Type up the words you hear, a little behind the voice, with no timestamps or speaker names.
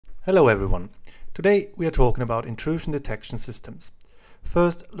Hello everyone. Today we are talking about intrusion detection systems.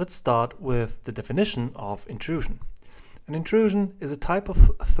 First, let's start with the definition of intrusion. An intrusion is a type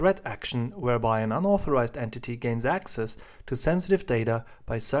of threat action whereby an unauthorized entity gains access to sensitive data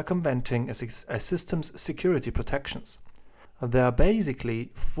by circumventing a system's security protections. There are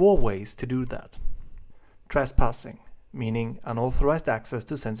basically four ways to do that. Trespassing, meaning unauthorized access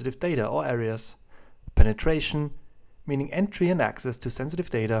to sensitive data or areas. Penetration, meaning entry and access to sensitive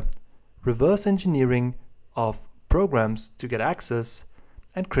data. Reverse engineering of programs to get access.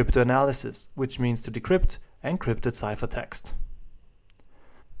 And cryptanalysis, which means to decrypt encrypted ciphertext.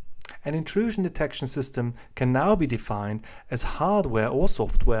 An intrusion detection system can now be defined as hardware or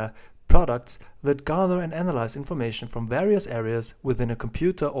software products that gather and analyze information from various areas within a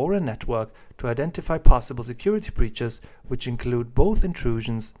computer or a network to identify possible security breaches, which include both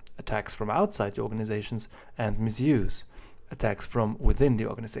intrusions, attacks from outside the organizations, and misuse, attacks from within the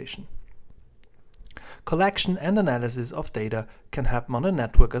organization. Collection and analysis of data can happen on a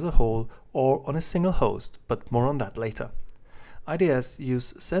network as a whole or on a single host, but more on that later. IDS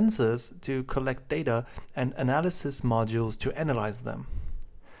use sensors to collect data and analysis modules to analyze them.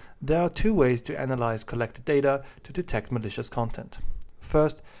 There are two ways to analyze collected data to detect malicious content.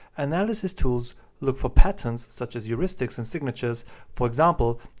 First, analysis tools look for patterns such as heuristics and signatures, for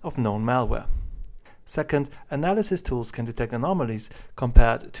example, of known malware. Second, analysis tools can detect anomalies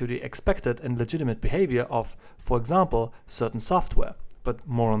compared to the expected and legitimate behavior of, for example, certain software, but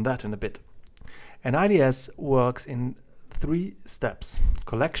more on that in a bit. An IDS works in three steps: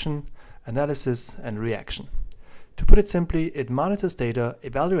 collection, analysis, and reaction. To put it simply, it monitors data,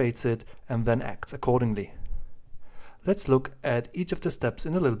 evaluates it, and then acts accordingly. Let's look at each of the steps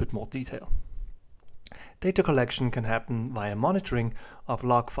in a little bit more detail. Data collection can happen via monitoring of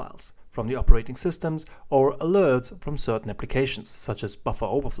log files from the operating systems or alerts from certain applications, such as buffer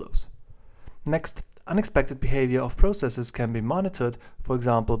overflows. Next, unexpected behavior of processes can be monitored, for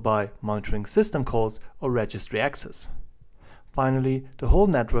example by monitoring system calls or registry access. Finally, the whole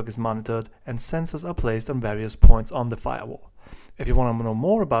network is monitored and sensors are placed on various points on the firewall. If you want to know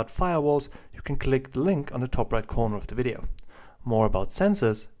more about firewalls, you can click the link on the top right corner of the video. More about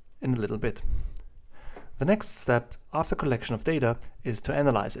sensors in a little bit. The next step after collection of data is to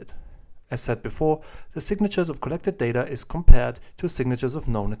analyze it. As said before, the signatures of collected data is compared to signatures of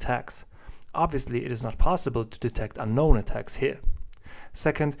known attacks. Obviously, it is not possible to detect unknown attacks here.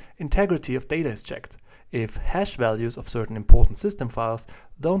 Second, integrity of data is checked. If hash values of certain important system files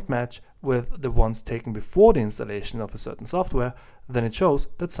don't match with the ones taken before the installation of a certain software, then it shows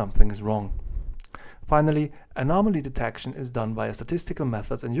that something is wrong. Finally, anomaly detection is done via statistical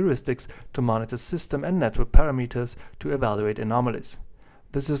methods and heuristics to monitor system and network parameters to evaluate anomalies.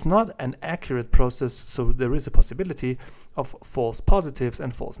 This is not an accurate process, so there is a possibility of false positives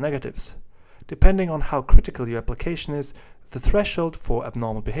and false negatives. Depending on how critical your application is, the threshold for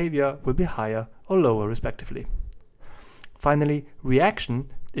abnormal behavior will be higher or lower respectively. Finally, reaction,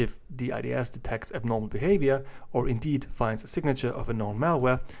 if the IDS detects abnormal behavior or indeed finds a signature of a known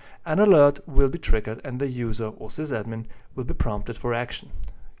malware, an alert will be triggered and the user or sysadmin will be prompted for action,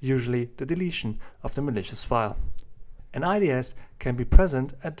 usually the deletion of the malicious file. An IDS can be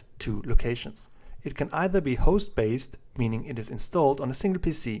present at two locations. It can either be host-based, meaning it is installed on a single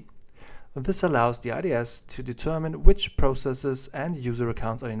PC. This allows the IDS to determine which processes and user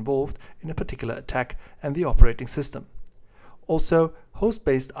accounts are involved in a particular attack and the operating system. Also,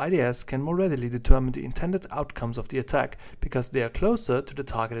 host-based IDS can more readily determine the intended outcomes of the attack because they are closer to the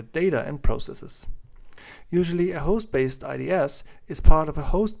targeted data and processes. Usually, a host-based IDS is part of a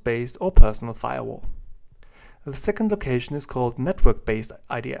host-based or personal firewall. The second location is called network-based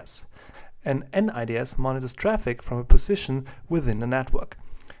IDS. An NIDS monitors traffic from a position within the network.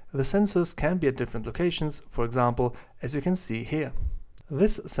 The sensors can be at different locations, for example, as you can see here.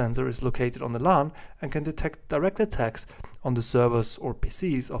 This sensor is located on the LAN and can detect direct attacks on the servers or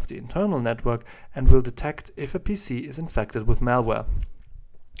PCs of the internal network and will detect if a PC is infected with malware.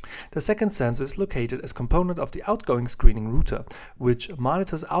 The second sensor is located as component of the outgoing screening router, which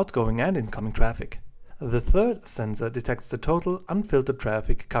monitors outgoing and incoming traffic. The third sensor detects the total unfiltered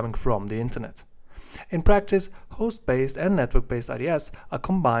traffic coming from the internet. In practice, host-based and network-based IDS are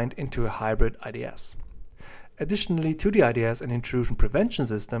combined into a hybrid IDS. Additionally to the IDS, an intrusion prevention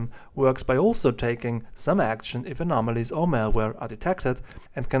system works by also taking some action if anomalies or malware are detected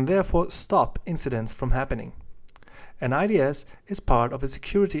and can therefore stop incidents from happening. An IDS is part of a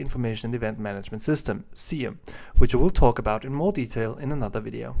Security Information and Event Management System, SIEM, which we will talk about in more detail in another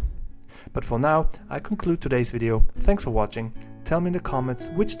video. But for now, I conclude today's video. Thanks for watching. Tell me in the comments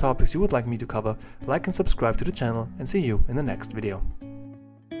which topics you would like me to cover, like and subscribe to the channel, and see you in the next video.